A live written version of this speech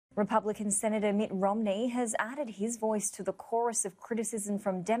Republican Senator Mitt Romney has added his voice to the chorus of criticism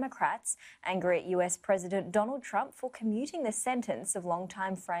from Democrats, angry at US President Donald Trump for commuting the sentence of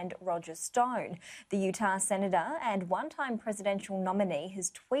longtime friend Roger Stone. The Utah senator and one-time presidential nominee has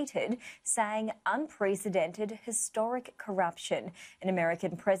tweeted saying unprecedented historic corruption. An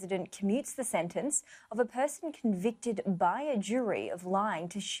American president commutes the sentence of a person convicted by a jury of lying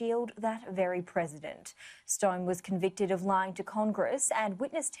to shield that very president. Stone was convicted of lying to Congress and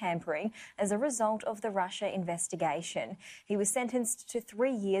witness tampering as a result of the Russia investigation. He was sentenced to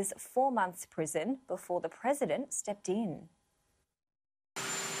 3 years, 4 months prison before the president stepped in.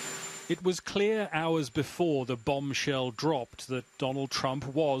 It was clear hours before the bombshell dropped that Donald Trump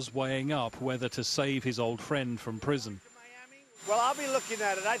was weighing up whether to save his old friend from prison. Well, I'll be looking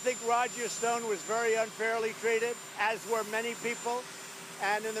at it. I think Roger Stone was very unfairly treated, as were many people.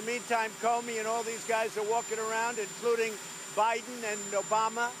 And in the meantime, Comey and all these guys are walking around, including Biden and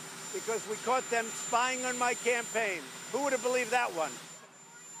Obama, because we caught them spying on my campaign. Who would have believed that one?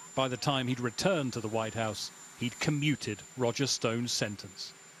 By the time he'd returned to the White House, he'd commuted Roger Stone's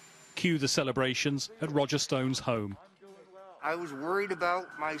sentence. Cue the celebrations at Roger Stone's home. I was worried about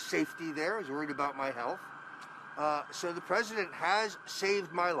my safety there. I was worried about my health. So the president has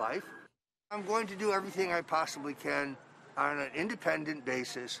saved my life. I'm going to do everything I possibly can on an independent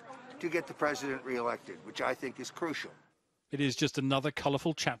basis to get the president reelected, which I think is crucial. It is just another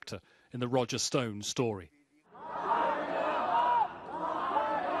colourful chapter in the Roger Stone story.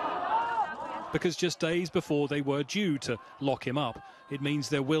 Because just days before they were due to lock him up, it means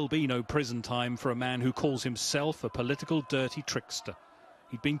there will be no prison time for a man who calls himself a political dirty trickster.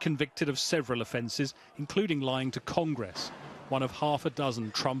 He'd been convicted of several offences, including lying to Congress, one of half a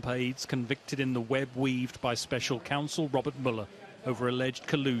dozen Trump aides convicted in the web weaved by special counsel Robert Mueller over alleged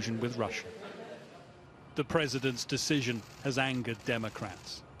collusion with Russia. The president's decision has angered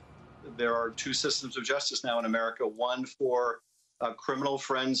Democrats. There are two systems of justice now in America, one for criminal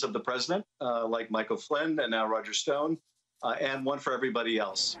friends of the president, like Michael Flynn and now Roger Stone, and one for everybody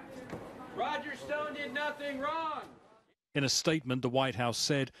else. Roger Stone did nothing wrong. In a statement, the White House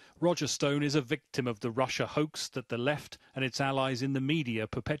said Roger Stone is a victim of the Russia hoax that the left and its allies in the media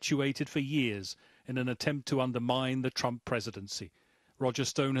perpetuated for years in an attempt to undermine the Trump presidency. Roger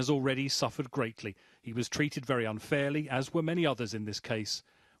Stone has already suffered greatly. He was treated very unfairly, as were many others in this case.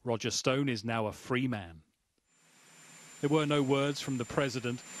 Roger Stone is now a free man. There were no words from the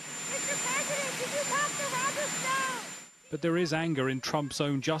president. Mr. President, did you talk to Roger Stone? But there is anger in Trump's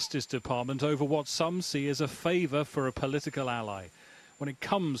own Justice Department over what some see as a favour for a political ally. When it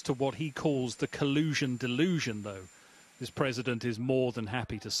comes to what he calls the collusion delusion, though, this president is more than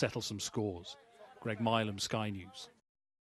happy to settle some scores. Greg Milam, Sky News.